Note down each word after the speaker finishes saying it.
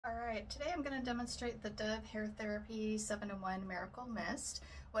Okay, today I'm going to demonstrate the Dove Hair Therapy 7-in-1 Miracle Mist.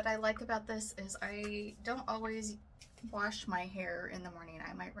 What I like about this is I don't always wash my hair in the morning.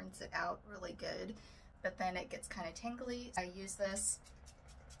 I might rinse it out really good, but then it gets kind of tangly. I use this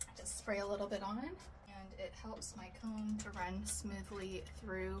to spray a little bit on, and it helps my comb to run smoothly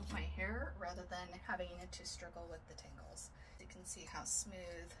through my hair rather than having to struggle with the tangles. You can see how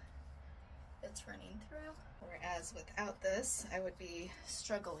smooth it's running through, whereas without this I would be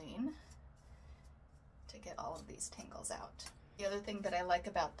struggling to get all of these tangles out. The other thing that I like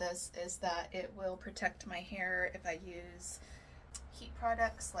about this is that it will protect my hair if I use heat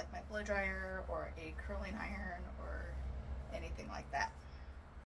products like my blow dryer or a curling iron or anything like that.